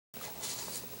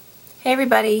Hey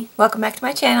everybody, welcome back to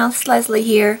my channel. It's Leslie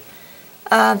here.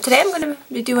 Today I'm going to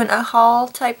be doing a haul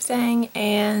type thing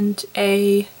and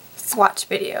a swatch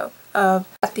video of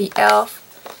the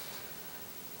e.l.f.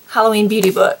 Halloween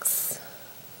beauty books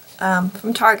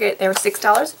from Target. They were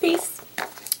 $6 a piece.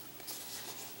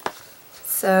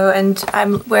 So, and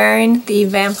I'm wearing the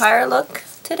vampire look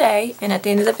today, and at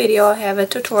the end of the video I'll have a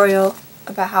tutorial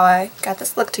about how I got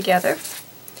this look together.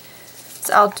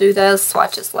 So I'll do those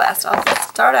swatches last. I'll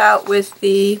start out with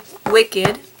the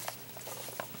Wicked,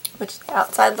 which the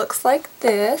outside looks like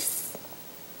this.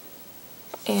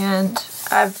 And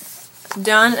I've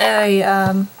done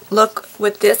a look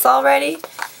with this already,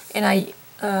 and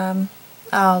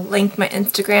I'll link my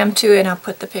Instagram to it, and I'll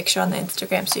put the picture on the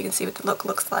Instagram so you can see what the look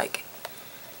looks like.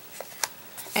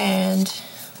 And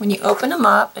when you open them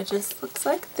up, it just looks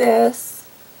like this,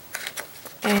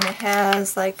 and it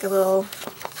has like a little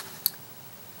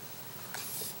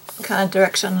kind of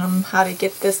direction on how to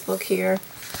get this look here.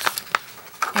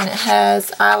 And it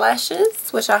has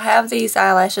eyelashes, which I have these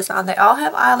eyelashes on. They all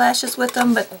have eyelashes with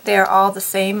them, but they're all the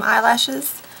same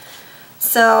eyelashes.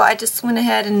 So I just went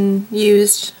ahead and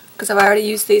used, because I've already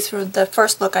used these for the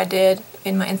first look I did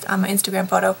on my Instagram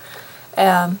photo.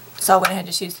 So I went ahead and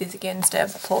just used these again instead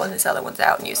of pulling these other ones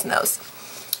out and using those.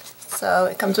 So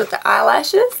it comes with the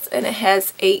eyelashes, and it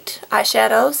has 8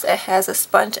 eyeshadows. It has a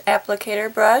sponge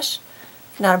applicator brush.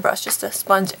 Not a brush, just a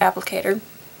sponge applicator.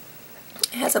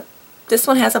 It has this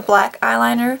one has a black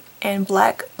eyeliner and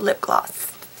black lip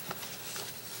gloss.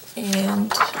 And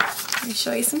let me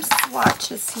show you some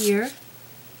swatches here.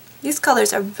 These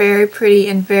colors are very pretty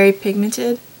and very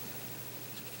pigmented.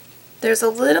 There's a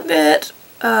little bit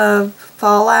of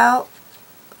fallout,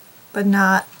 but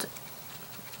not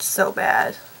so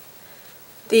bad.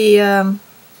 The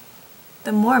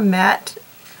more matte,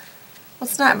 well,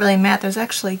 it's not really matte, there's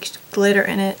actually glitter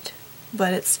in it,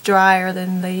 but it's drier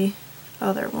than the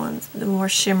other ones, the more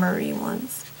shimmery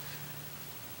ones.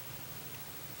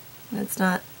 And it's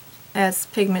not as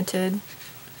pigmented.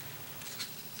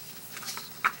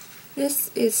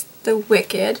 This is the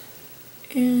Wicked,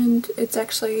 and it's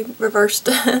actually reversed.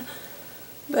 But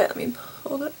let me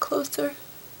hold it closer.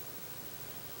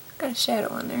 Got a shadow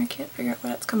on there, I can't figure out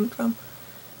where that's coming from.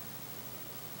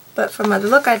 But from the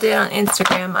look I did on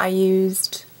Instagram, I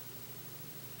used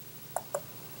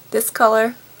this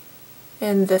color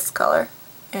and that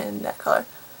color.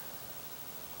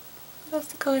 That's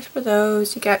the colors for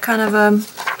those. You got kind of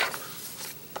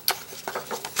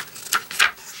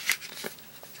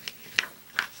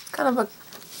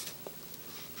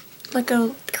like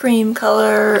a cream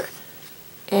color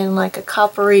and like a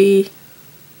coppery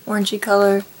orangey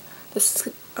color. This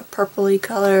is a purpley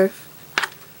color.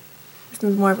 This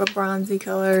is more of a bronzy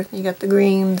color. You got the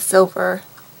green, the silver,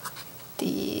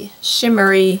 the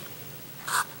shimmery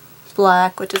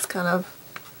black, which is kind of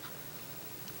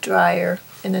drier,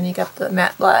 and then you got the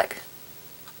matte black.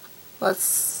 Well,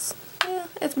 it's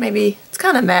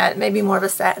kind of matte, maybe more of a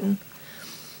satin.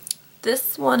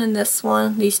 This one and this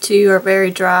one, these two are very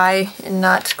dry and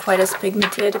not quite as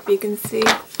pigmented, if you can see.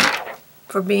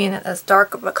 For being as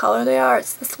dark of a color they are,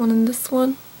 it's this one and this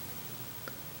one.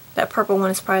 That purple one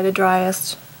is probably the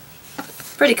driest.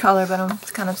 Pretty color, but I'm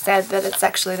kind of sad that it's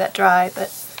actually that dry. But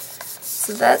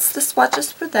so that's the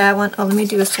swatches for that one. Oh, let me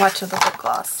do a swatch of the lip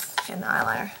gloss and the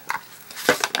eyeliner.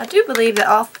 I do believe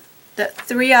that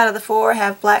 3 out of the 4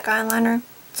 have black eyeliner,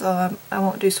 so I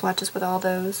won't do swatches with all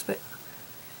those.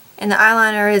 And the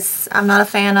eyeliner is, I'm not a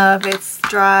fan of. It's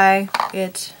dry.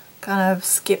 It kind of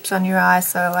skips on your eye,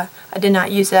 so I did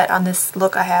not use that on this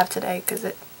look I have today because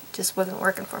it just wasn't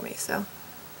working for me. So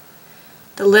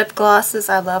the lip glosses,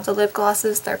 I love the lip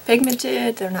glosses. They're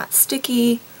pigmented, they're not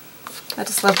sticky. I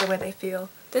just love the way they feel.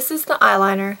 This is the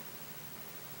eyeliner,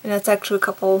 and that's actually a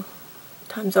couple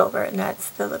times over, and that's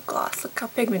the lip gloss. Look how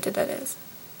pigmented that is.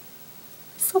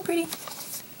 It's so pretty.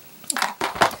 Okay.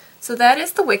 So that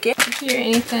is the Wicked. If you hear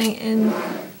anything in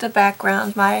the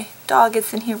background, my dog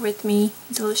is in here with me.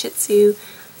 He's a little Shih Tzu.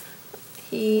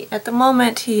 At the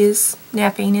moment, he is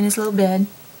napping in his little bed.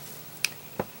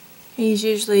 He's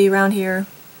usually around here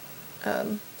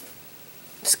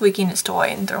squeaking his toy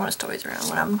and throwing his toys around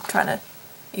when I'm trying to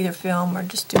either film or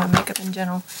just do my makeup in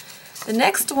general. The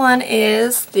next one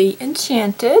is the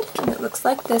Enchanted, and it looks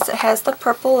like this. It has the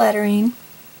purple lettering,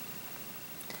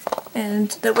 and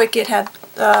the Wicked had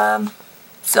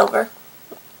silver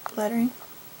lettering.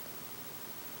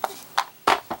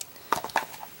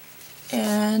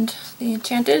 And the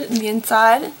Enchanted and the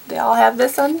inside, they all have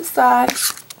this on the side.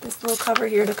 This little cover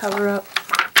here to cover up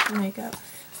the makeup.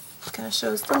 Kind of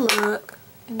shows the look.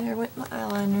 And there went my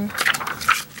eyeliner.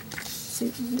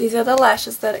 these are the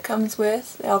lashes that it comes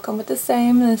with. They all come with the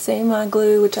same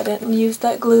glue, which I didn't use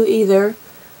that glue either.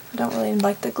 I don't really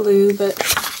like the glue, but it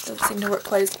doesn't seem to work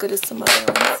quite as good as some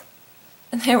other ones.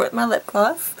 And there with my lip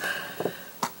gloss.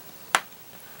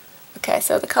 Okay,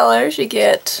 so the colors, you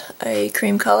get a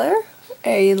cream color,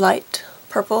 a light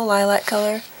purple lilac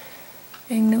color,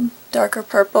 a darker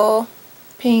purple,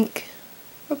 pink,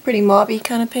 a pretty mauve-y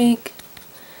kind of pink.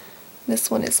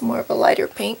 This one is more of a lighter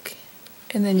pink.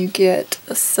 And then you get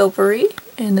a silvery,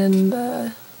 and then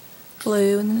the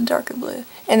blue, and then the darker blue.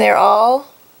 And they all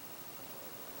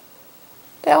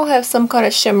have some kind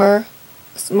of shimmer.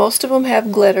 Most of them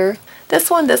have glitter. This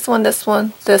one, this one, this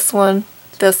one, this one,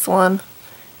 this one,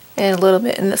 and a little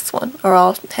bit in this one are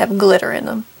all have glitter in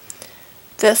them.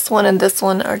 This one and this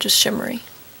one are just shimmery.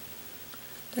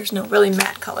 There's no really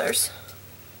matte colors.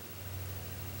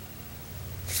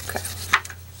 Okay.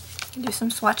 Do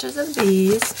some swatches of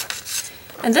these.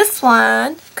 And this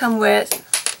one come with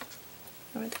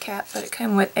the cap, but it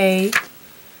came with a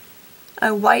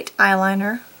white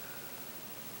eyeliner.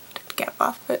 Take the cap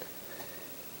off, but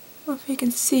I don't know if you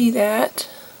can see that.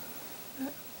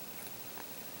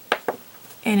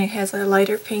 And it has a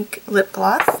lighter pink lip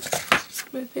gloss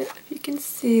with it. If you can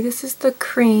see, this is the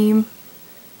cream.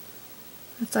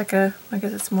 It's like I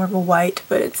guess it's more of a white,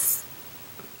 but it's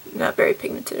not very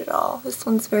pigmented at all. This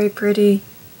one's very pretty.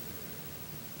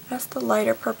 That's the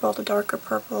lighter purple, the darker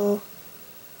purple,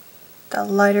 the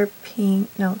lighter pink,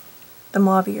 no, the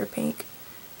mauve-ier pink.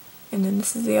 And then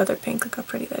this is the other pink, look how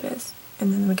pretty that is.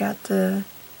 And then we got the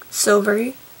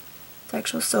silvery. It's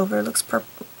actual silver, it looks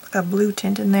purple, like a blue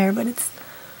tint in there, but it's,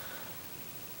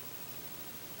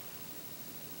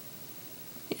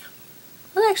 yeah.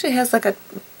 It actually has like a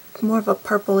more of a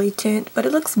purpley tint, but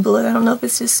it looks blue. I don't know if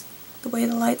it's just the way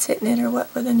the light's hitting it or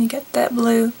what, but then you get that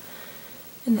blue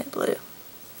and that blue.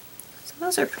 So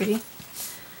those are pretty.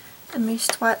 Let me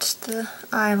swatch the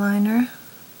eyeliner.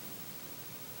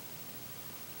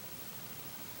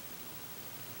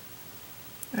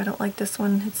 I don't like this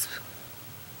one. It's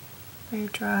very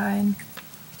dry, and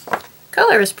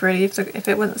color is pretty if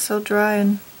it wasn't so dry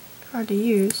and hard to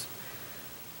use.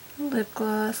 Lip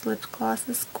gloss. Lip gloss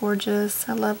is gorgeous.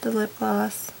 I love the lip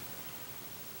gloss.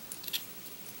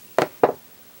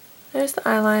 There's the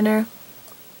eyeliner.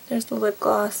 There's the lip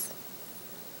gloss.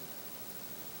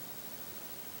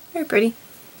 Very pretty.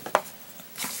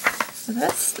 So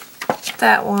that's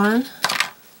that one.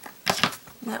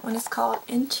 That one is called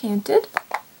Enchanted.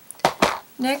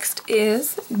 Next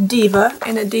is Diva,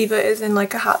 and the Diva is in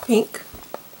like a hot pink.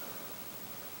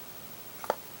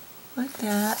 Like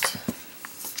that.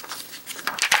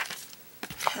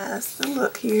 Has the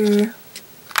look here.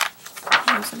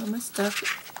 Here's some of my stuff.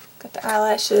 Got the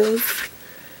eyelashes.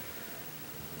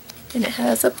 And it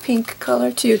has a pink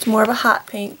color too. It's more of a hot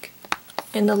pink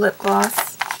in the lip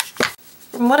gloss.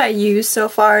 From what I used so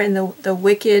far in the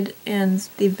Wicked and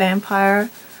the Vampire,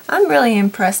 I'm really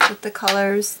impressed with the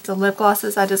colors. The lip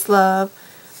glosses I just love.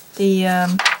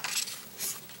 The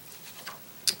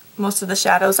most of the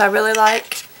shadows I really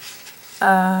like.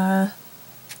 The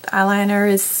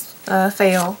eyeliner is a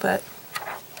fail, but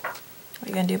what are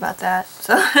you gonna do about that?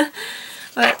 So,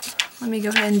 but let me go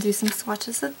ahead and do some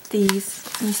swatches of these.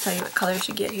 Let me tell you what colors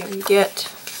you get here. You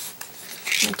get,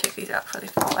 let me take these out before they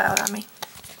fall out on me.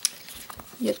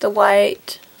 You get the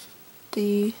white,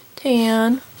 the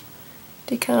tan,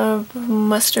 the kind of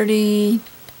mustardy,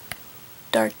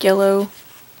 dark yellow.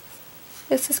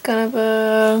 This is kind of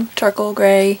a charcoal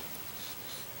gray.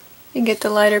 You get the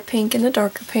lighter pink and the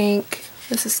darker pink.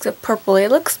 This is the purpley. It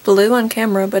looks blue on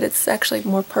camera, but it's actually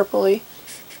more purpley.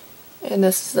 And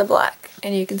this is the black.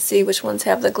 And you can see which ones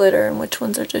have the glitter and which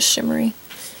ones are just shimmery.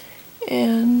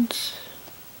 And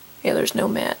yeah, there's no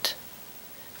matte.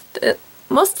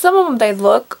 Some of them, they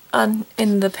look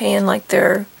in the pan like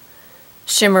they're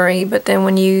shimmery, but then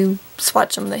when you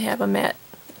swatch them, they have a matte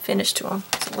finish to them.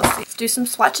 So let's see. Let's do some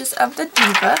swatches of the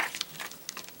Diva.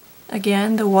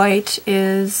 Again, the white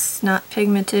is not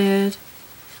pigmented.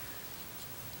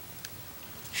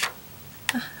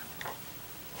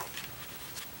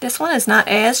 This one is not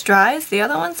as dry as the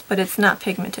other ones, but it's not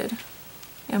pigmented.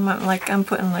 I'm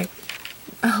putting like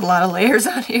a lot of layers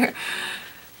on here.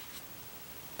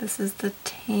 This is the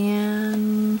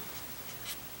tan.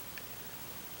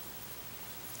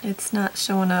 It's not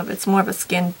showing up. It's more of a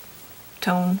skin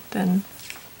tone than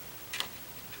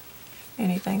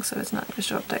anything, so it's not going to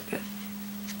show up that good.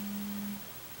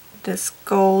 This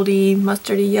goldy,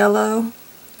 mustardy yellow.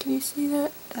 Can you see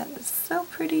that? That is so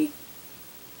pretty.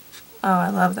 Oh, I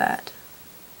love that.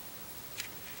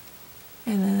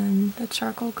 And then the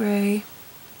charcoal gray.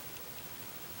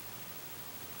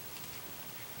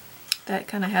 that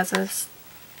kind of has a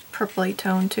purpley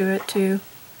tone to it too.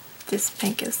 This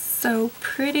pink is so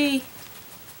pretty.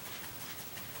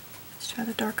 Let's try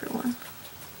the darker one.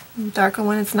 The darker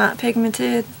one, it's not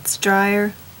pigmented, it's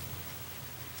drier.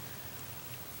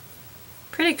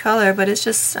 Pretty color, but it's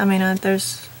just, I mean,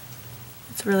 it's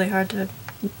really hard to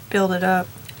build it up.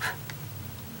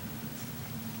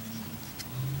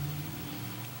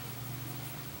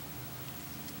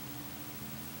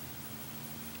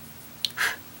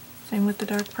 Same with the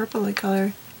dark purpley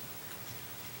color.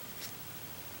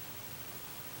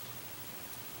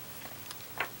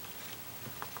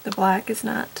 The black is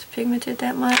not pigmented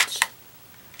that much.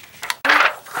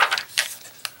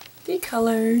 The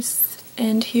colors,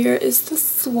 and here is the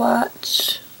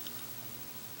swatch.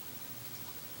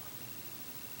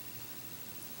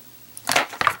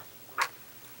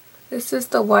 This is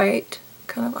the white,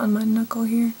 kind of on my knuckle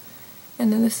here.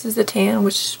 And then this is the tan,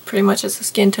 which pretty much is a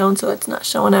skin tone, so it's not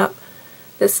showing up.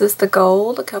 This is the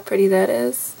gold, look how pretty that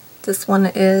is. This one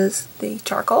is the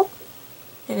charcoal.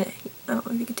 And I don't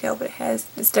know if you can tell, but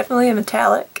it's definitely a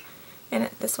metallic. And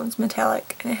this one's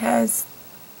metallic, and it has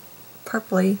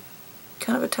purpley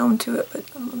kind of a tone to it, but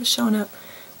I don't know if it's showing up.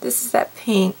 This is that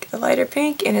pink, the lighter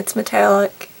pink, and it's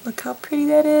metallic. Look how pretty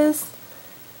that is.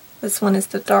 This one is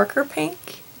the darker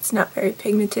pink. It's not very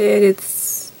pigmented.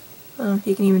 It's, I don't know if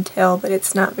you can even tell, but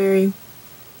it's not very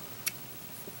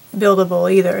buildable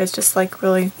either. It's just like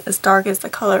really as dark as the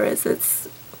color is. It's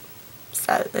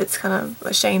sad. It's kind of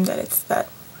a shame that it's that.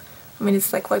 I mean,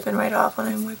 it's like wiping right off when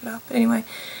I wipe it off. But anyway,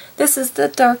 this is the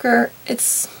darker.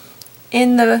 It's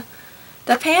in the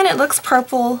pan. It looks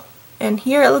purple, and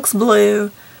here it looks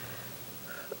blue.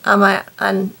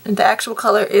 And the actual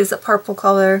color is a purple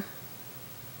color.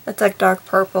 It's like dark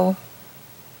purple.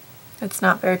 It's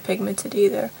not very pigmented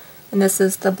either. And this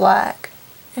is the black.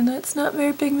 And that's not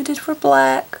very pigmented for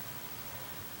black.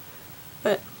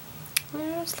 But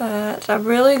there's that. I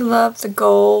really love the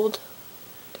gold.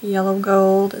 The yellow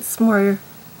gold. It's more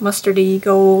mustardy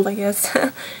gold, I guess.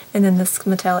 And then this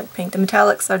metallic pink. The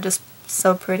metallics are just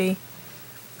so pretty.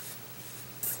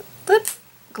 Lip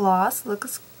gloss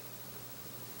looks...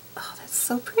 Oh, that's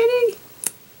so pretty.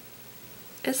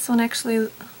 This one actually...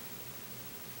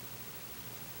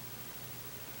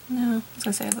 No, I was going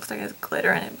to say it looks like it has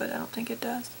glitter in it, but I don't think it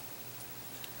does.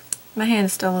 My hand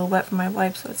is still a little wet from my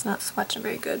wipe, so it's not swatching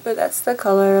very good, but that's the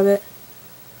color of it.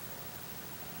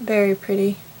 Very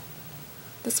pretty.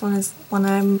 This one is one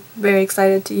I'm very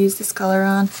excited to use this color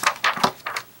on.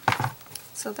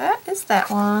 So that is that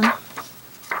one.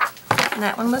 And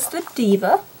that one was the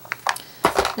Diva.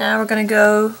 Now we're going to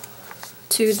go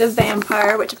to the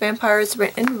Vampire, which Vampire is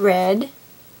written in red.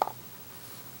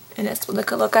 And that's the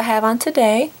look I have on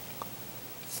today.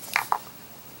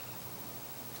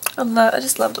 I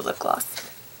just love the lip gloss.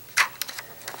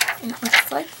 And it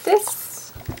looks like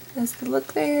this. There's the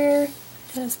look there.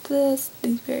 It has this,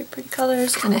 these very pretty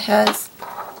colors, and it has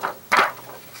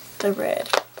the red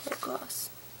lip gloss.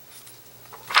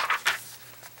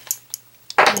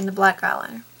 And the black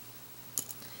eyeliner.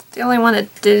 The only one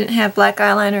that didn't have black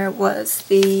eyeliner was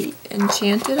the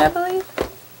Enchanted, I believe.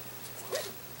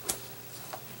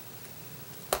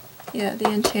 Yeah, the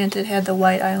Enchanted had the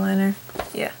white eyeliner.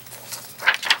 Yeah.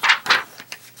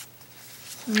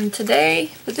 And today,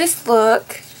 for this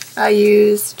look, I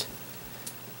used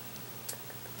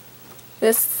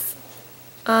this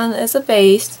on as a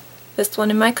base, this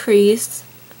one in my crease,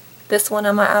 this one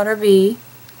on my outer V,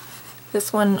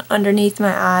 this one underneath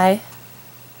my eye,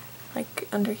 like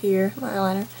under here, my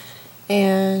eyeliner,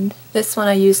 and this one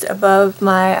I used above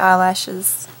my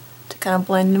eyelashes to kind of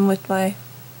blend them with my,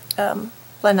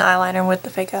 blend the eyeliner with the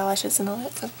fake eyelashes and all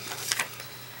that. So,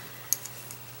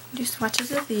 do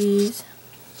swatches of these.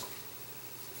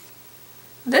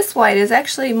 This white is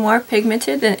actually more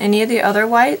pigmented than any of the other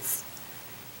whites.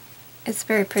 It's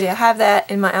very pretty. I have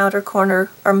that in my outer corner,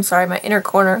 or I'm sorry, my inner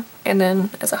corner, and then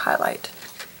as a highlight.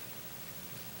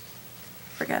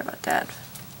 Forgot about that.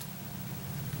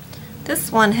 This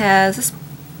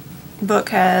book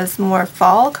has more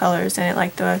fall colors in it,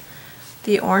 like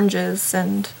the oranges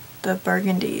and the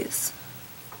burgundies.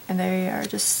 And they are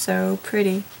just so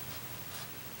pretty.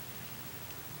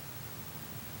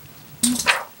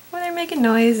 Well, they're making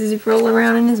noise as he rolls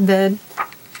around in his bed.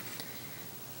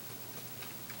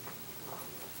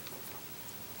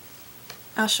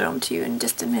 I'll show them to you in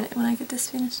just a minute when I get this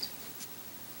finished.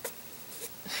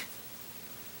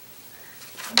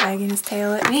 Wagging his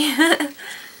tail at me.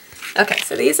 Okay,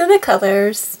 so these are the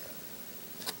colors.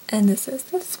 And this is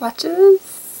the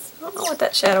swatches. I don't know what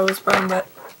that shadow is from, but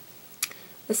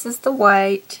this is the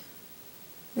white.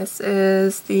 This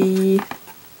is the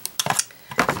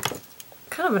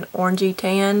kind of an orangey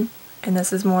tan, and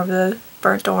this is more of the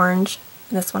burnt orange.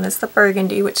 And this one is the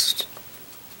burgundy, which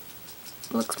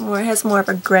looks more, has more of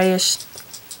a grayish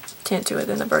tint to it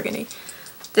than the burgundy.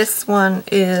 This one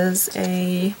is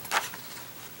a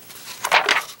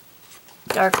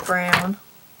dark brown.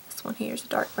 This one here is a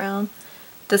dark brown.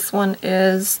 This one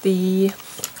is the,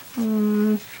 I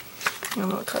don't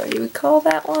know what color you would call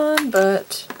that one,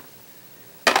 but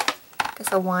I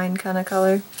guess a wine kind of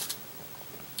color.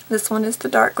 This one is the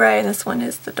dark gray, and this one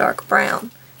is the dark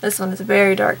brown. This one is a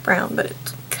very dark brown, but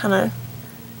it's kind of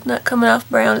not coming off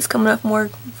brown, it's coming off more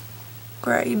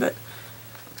gray, but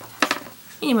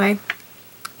anyway,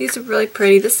 these are really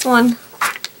pretty. This one,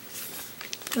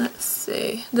 let's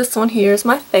see, this one here is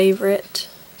my favorite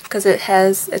because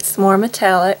it's more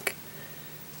metallic,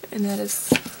 and that is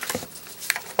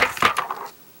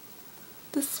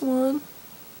this one.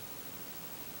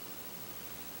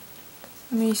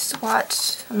 Let me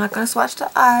swatch. I'm not going to swatch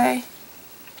the eye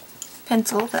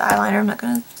pencil, the eyeliner. I'm not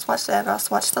going to swatch that, but I'll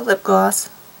swatch the lip gloss.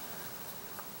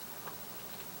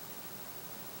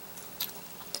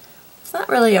 It's not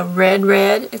really a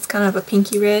red, it's kind of a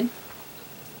pinky red,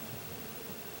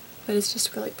 but it's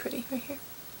just really pretty right here.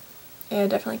 Yeah,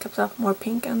 it definitely comes off more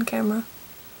pink on camera.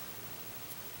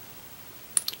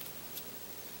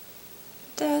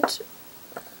 That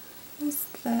is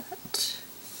that.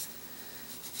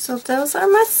 So those are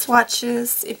my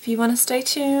swatches. If you want to stay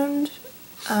tuned,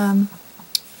 I'm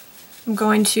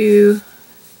going to,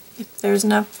 if there's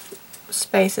enough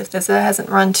space, if this hasn't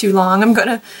run too long, I'm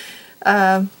going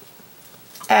to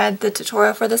add the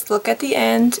tutorial for this look at the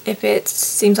end. If it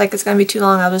seems like it's going to be too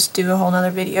long, I'll just do a whole nother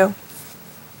video.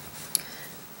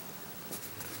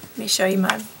 Let me show you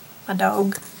my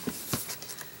dog.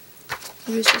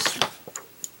 He was just,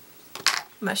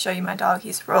 I'm going to show you my dog.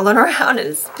 He's rolling around in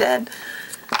his bed,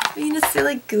 being a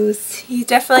silly goose. He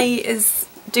definitely is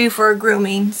due for a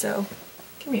grooming, so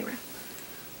come here.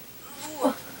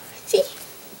 Ooh. See?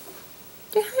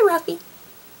 Say hi, Ruffy.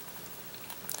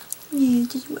 Yeah,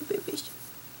 this is my baby.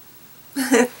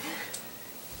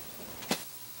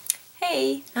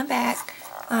 Hey, I'm back.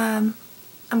 I'm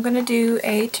gonna do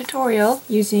a tutorial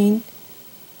using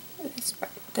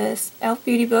this e.l.f.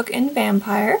 Beauty Book in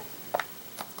Vampire.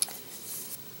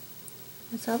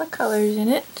 There's all the colors in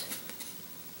it.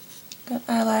 Got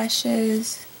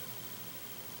eyelashes,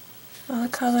 all the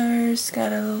colors,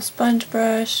 got a little sponge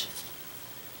brush,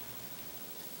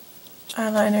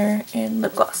 eyeliner, and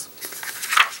lip gloss.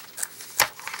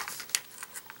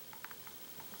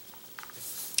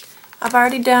 I've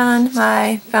already done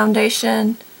my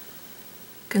foundation,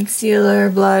 concealer,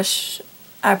 blush,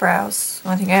 eyebrows. The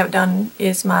only thing I haven't done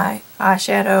is my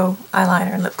eyeshadow,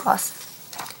 eyeliner, and lip gloss,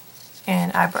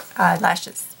 and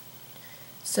eyelashes.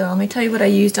 So let me tell you what I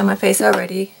used on my face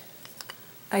already.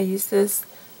 I used this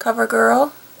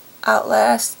CoverGirl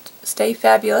Outlast Stay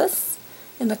Fabulous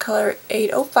in the color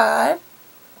 805.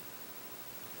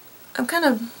 I'm kind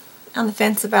of on the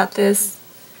fence about this.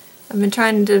 I've been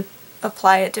trying to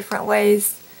apply it different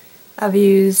ways. I've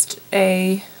used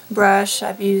a brush,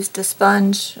 I've used a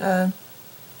sponge. I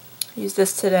used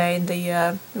this today,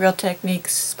 the Real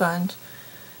Techniques sponge.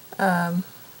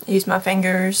 I use my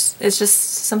fingers. It's just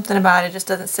something about it just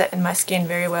doesn't set in my skin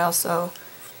very well, so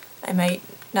I might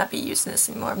not be using this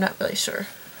anymore. I'm not really sure.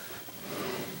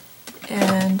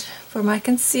 And for my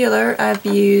concealer, I've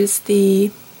used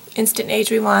the Instant Age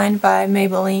Rewind by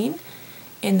Maybelline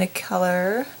in the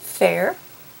color Fair.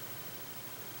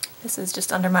 This is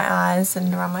just under my eyes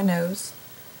and around my nose.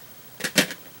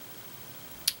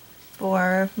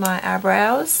 For my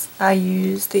eyebrows, I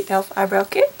use the e.l.f. Eyebrow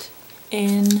Kit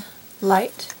in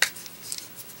Light.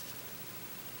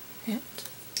 And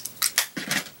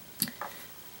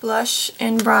blush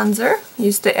and bronzer,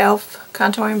 use the e.l.f.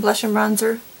 Contouring Blush and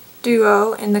Bronzer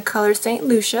Duo in the color St.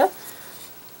 Lucia.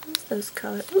 What's those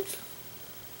colors? Oops.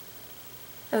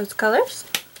 Those colors.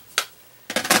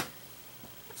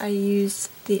 I use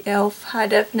the e.l.f. High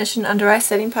Definition Under Eye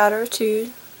Setting Powder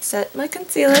to set my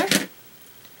concealer.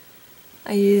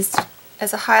 I used,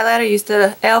 as a highlighter, I used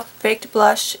the e.l.f. Baked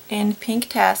Blush in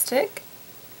Pinktastic.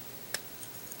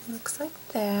 Looks like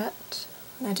that.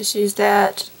 And I just used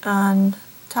that on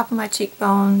top of my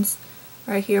cheekbones,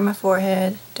 right here on my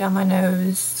forehead, down my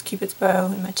nose, Cupid's bow,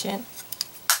 and my chin.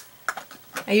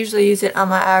 I usually use it on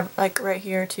my eye, like right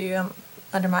here too,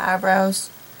 under my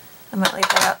eyebrows. I might leave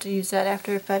that out to use that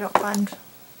after if I don't find,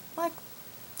 like,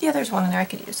 yeah, there's one in there I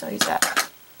could use, so I'll use that.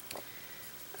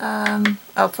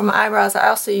 Oh, for my eyebrows, I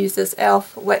also use this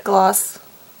e.l.f. Wet Gloss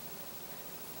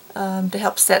to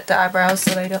help set the eyebrows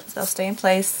so they'll stay in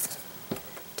place.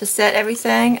 To set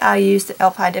everything, I use the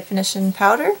e.l.f. High Definition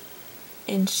Powder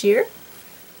in Sheer.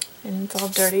 and it's all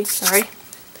dirty, sorry.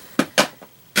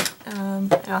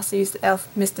 I also use the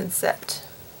e.l.f. Mist and Set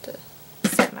to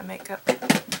set my makeup.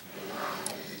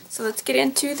 So let's get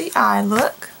into the eye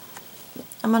look.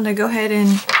 I'm going to go ahead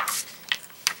and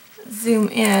zoom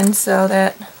in so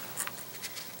that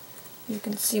you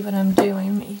can see what I'm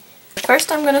doing.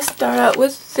 First I'm going to start out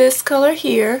with this color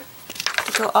here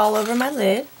to go all over my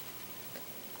lid.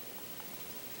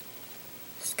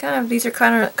 These are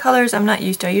kind of colors I'm not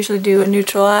used to. I usually do a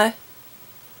neutral eye.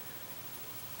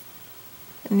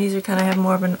 And these are kind of have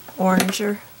more of an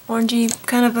orangey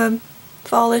kind of a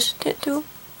fallish tint to them.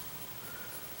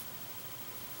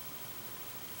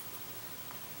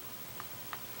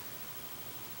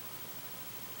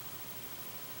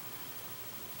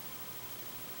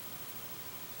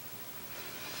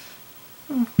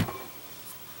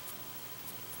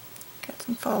 Got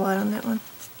some fallout on that one.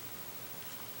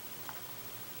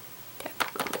 Tap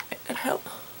a little bit, make that help.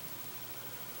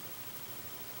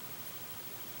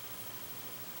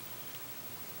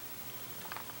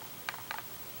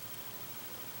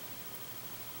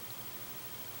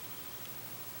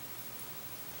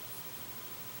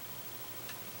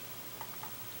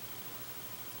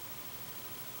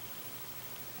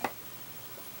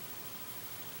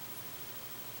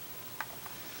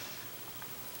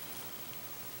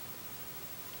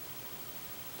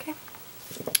 Okay,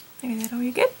 maybe that'll be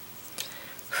good.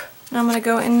 Now I'm going to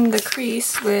go in the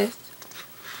crease with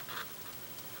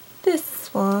this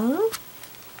one.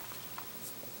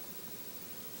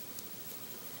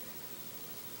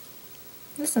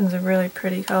 This one's a really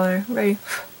pretty color, very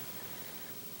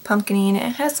pumpkin-y, and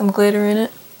it has some glitter in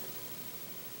it.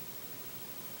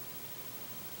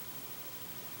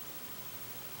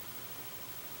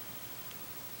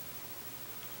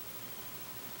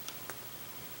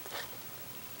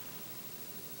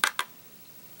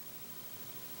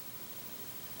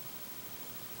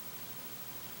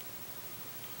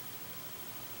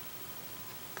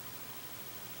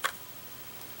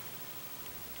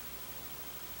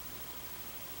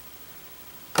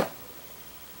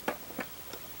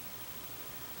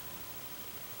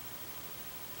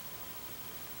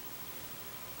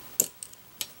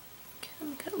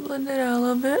 I'm going to blend it out a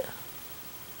little bit.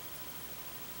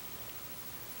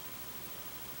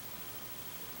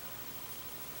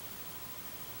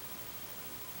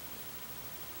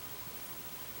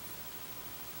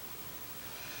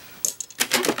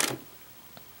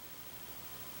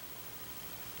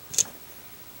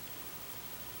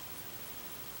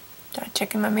 Start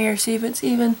checking my mirror, see if it's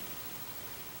even.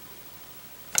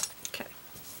 Okay.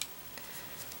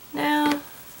 Now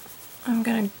I'm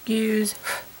going to use,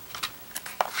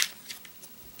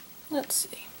 let's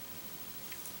see.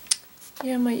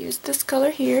 Yeah, I'm going to use this color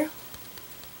here.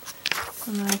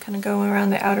 And then I kind of go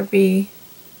around the outer V.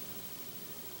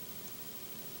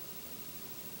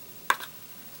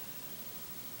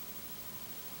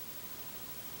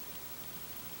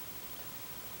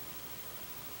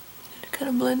 And kind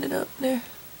of blend it up there.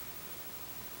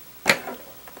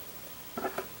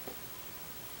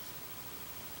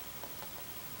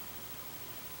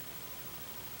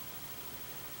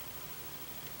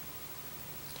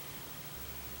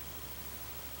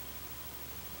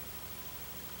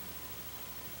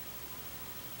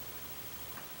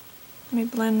 Let me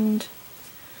blend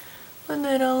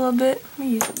that out a little bit. Let me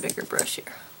use a bigger brush here.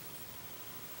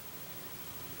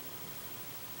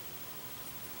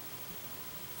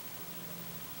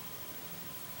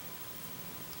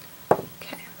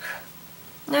 Okay.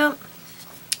 Now,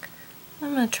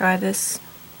 I'm going to try this.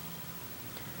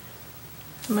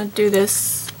 I'm going to do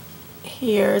this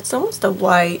here. It's almost a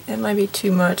white. It might be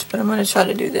too much, but I'm going to try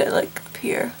to do that like up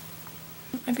here.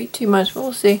 It might be too much, but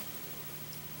we'll see.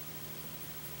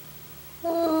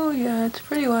 Oh yeah, it's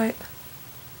pretty white.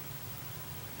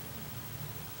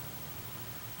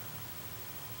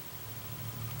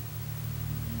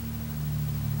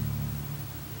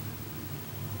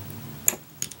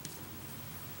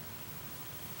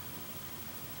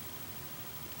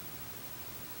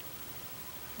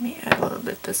 Let me add a little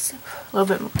bit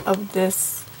of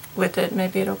this with it.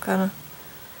 Maybe it'll kind of,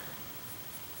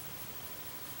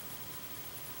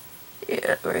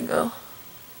 yeah, there we go.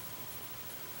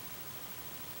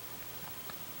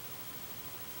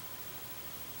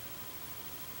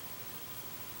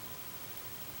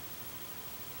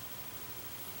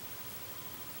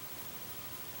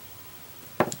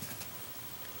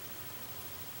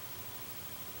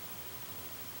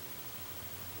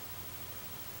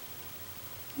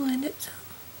 Blend it some.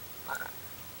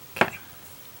 Okay.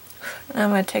 Now I'm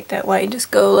going to take that white and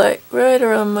just go like right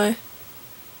around my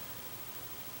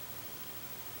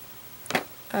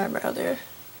eyebrow there.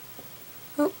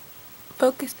 Oh,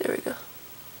 focus, there we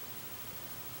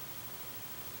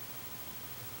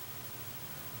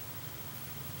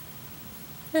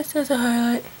This is a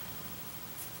highlight.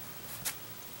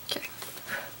 Okay.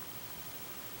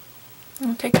 I'm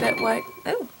gonna take that white,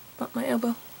 oh, not my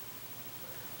elbow,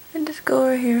 and just go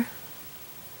over here.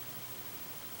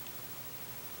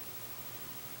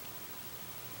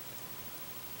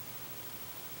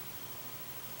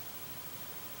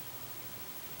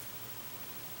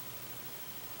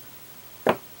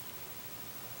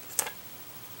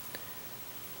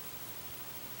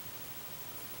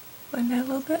 Blend that a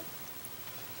little bit.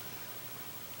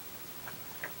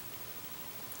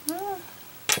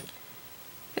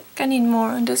 I think I need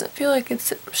more. It doesn't feel like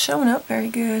it's showing up very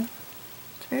good.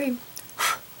 It's very.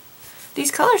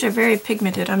 These colors are very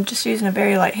pigmented. I'm just using a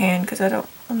very light hand because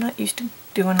I'm not used to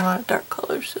doing a lot of dark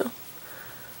colors. So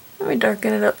let me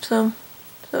darken it up some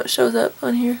so it shows up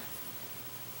on here.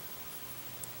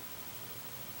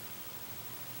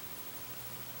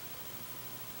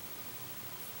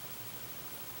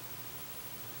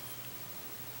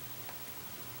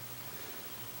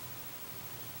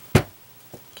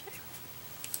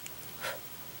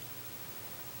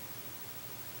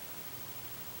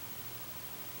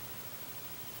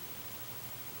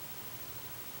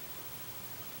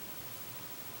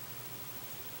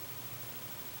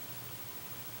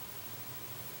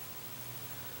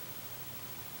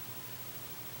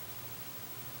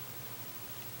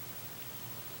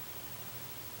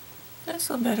 That's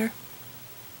a little better.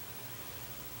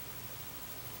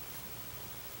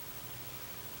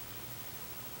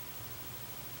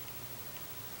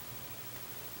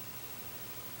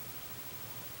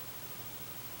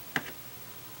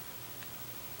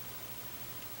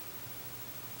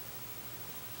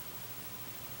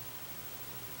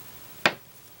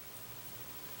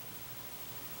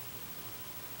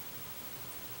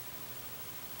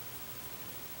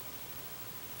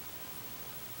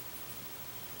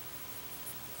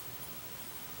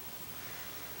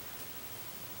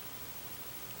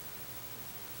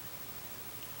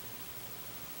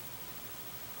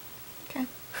 Okay.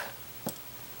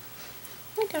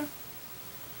 Okay.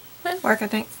 That'll work, I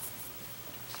think.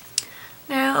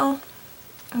 Now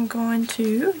I'm going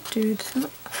to do some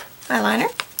eyeliner.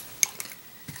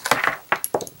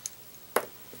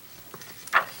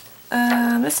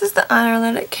 This is the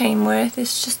eyeliner that it came with.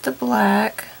 It's just the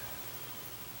black.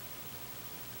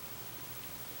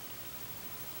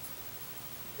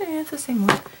 Yeah, it's the same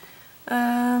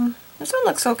one. This one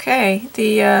looks okay.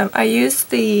 I used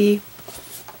the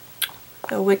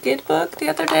Wicked book the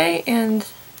other day, and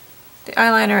the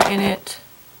eyeliner in it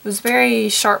was very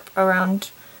sharp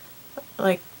around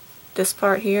like this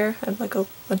part here. I had like a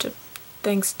bunch of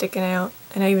things sticking out,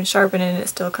 and I even sharpened it and it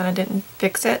still kind of didn't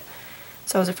fix it.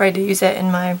 So I was afraid to use it in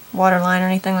my waterline or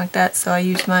anything like that, so I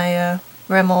used my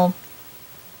Rimmel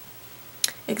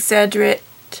Exaggerate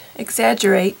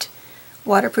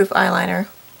waterproof eyeliner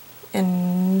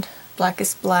in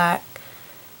Blackest Black.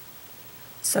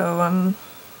 So I'm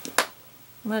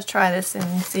going to try this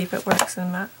and see if it works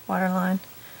in my waterline.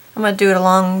 I'm going to do it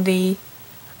along the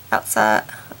outside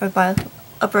of my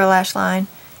upper lash line,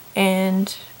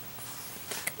 and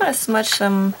I'm going to smudge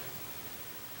some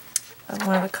of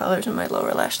one of the colors in my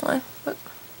lower lash line. But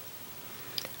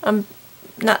I'm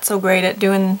not so great at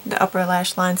doing the upper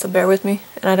lash line, so bear with me.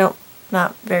 And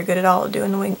not very good at all at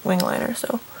doing the wing liner,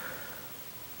 so.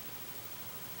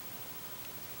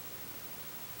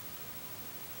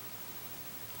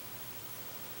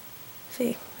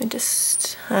 See,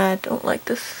 I don't like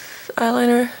this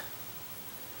eyeliner.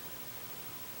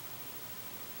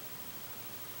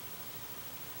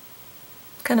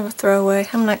 Kind of a throwaway.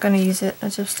 I'm not going to use it.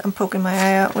 I'm poking my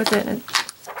eye out with it, and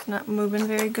it's not moving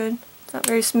very good. It's not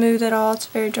very smooth at all. It's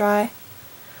very dry.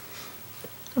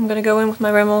 I'm going to go in with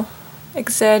my Rimmel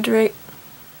Exaggerate.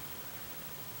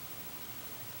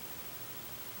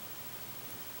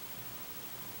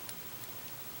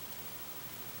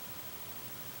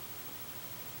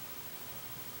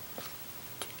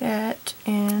 Do that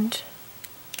and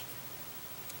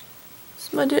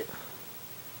smudge it.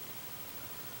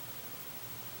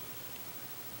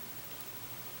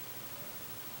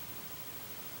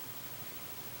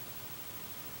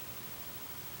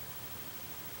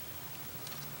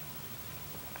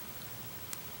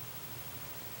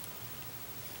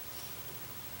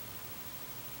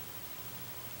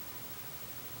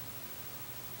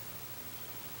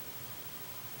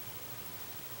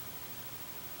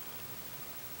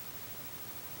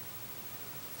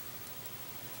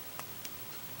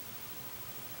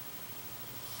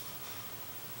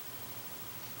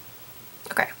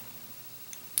 Okay,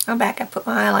 I'm back. I put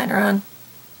my eyeliner on.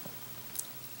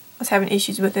 I was having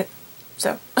issues with it,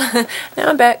 so now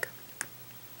I'm back.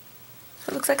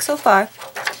 So it looks like so far.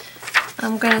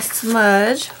 I'm going to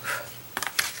smudge.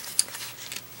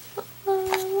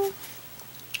 I'm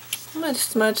going to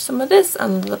smudge some of this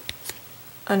on the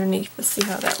underneath to see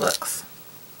how that looks.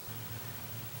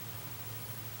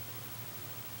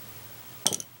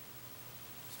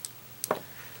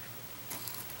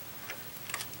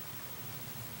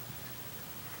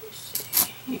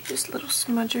 Use this little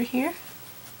smudger here.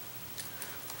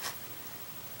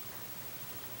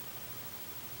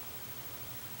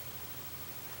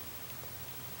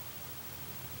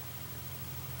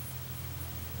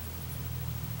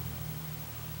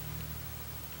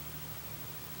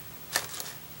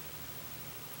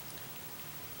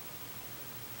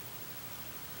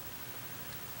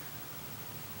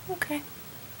 Okay.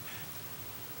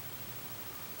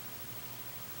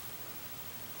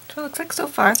 That's what it looks like so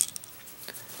far. A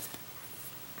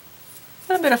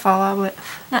little bit of fallout, but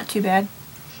not too bad.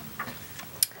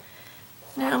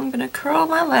 Now I'm going to curl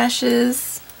my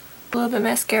lashes. A little bit of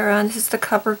mascara on. This is the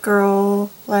CoverGirl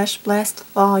Lash Blast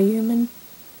Volume and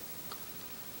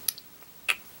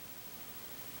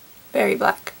Berry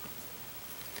Black.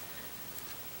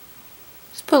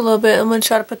 Just put a little bit. I'm going to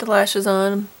try to put the lashes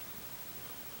on.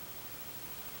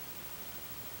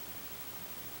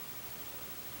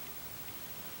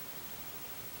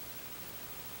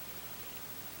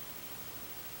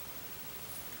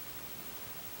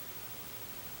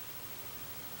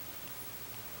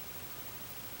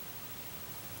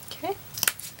 Okay.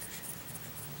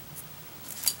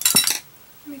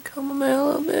 Let me comb them out a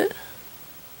little bit.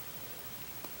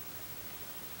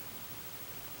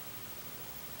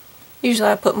 Usually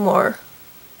I put more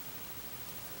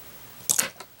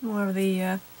of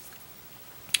the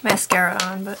mascara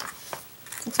on, but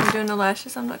since I'm doing the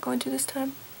lashes, I'm not going to this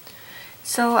time.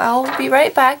 So I'll be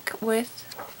right back with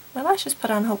my lashes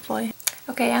put on, hopefully.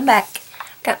 Okay, I'm back.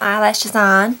 Got my eyelashes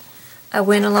on. I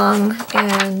went along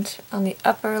and on the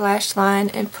upper lash line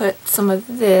and put some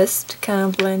of this to kind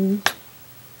of blend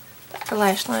the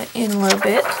lash line in a little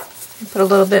bit. And put a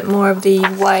little bit more of the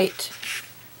white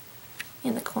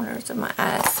in the corners of my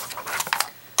eyes.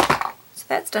 So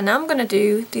that's done. Now I'm going to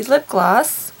do the lip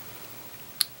gloss.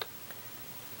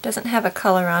 Doesn't have a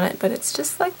color on it, but it's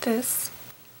just like this.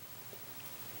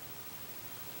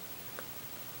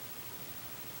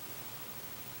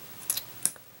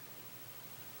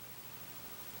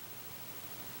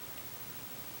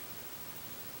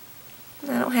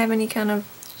 I don't have any kind of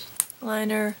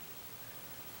liner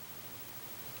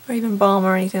or even balm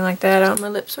or anything like that on my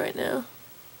lips right now.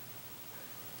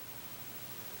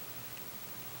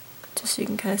 Just so you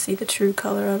can kind of see the true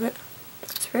color of it.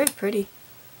 It's very pretty.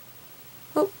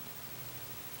 Oh.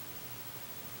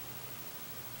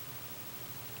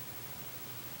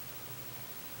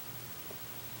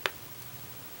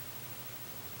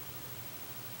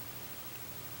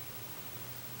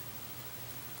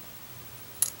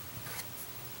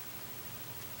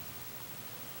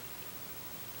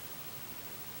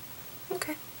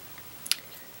 Okay.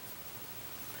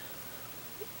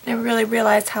 Never really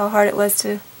realized how hard it was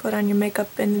to put on your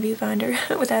makeup in the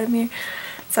viewfinder without a mirror.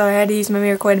 So I had to use my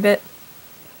mirror quite a bit.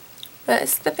 But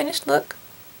it's the finished look.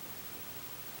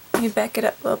 Let me back it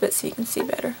up a little bit so you can see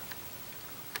better.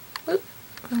 Oop,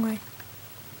 wrong way.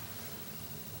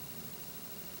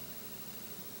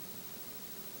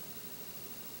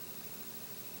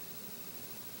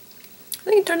 I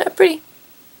think it turned out pretty.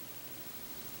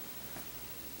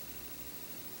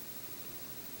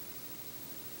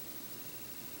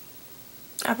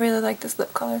 I really like this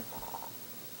lip color.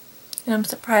 And I'm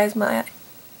surprised my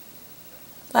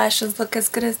lashes look as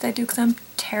good as they do because I'm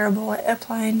terrible at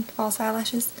applying false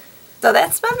eyelashes. So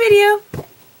that's my video.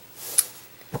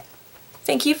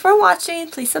 Thank you for watching.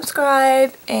 Please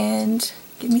subscribe and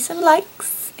give me some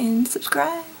likes and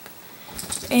subscribe.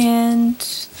 And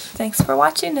thanks for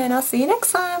watching, and I'll see you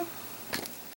next time.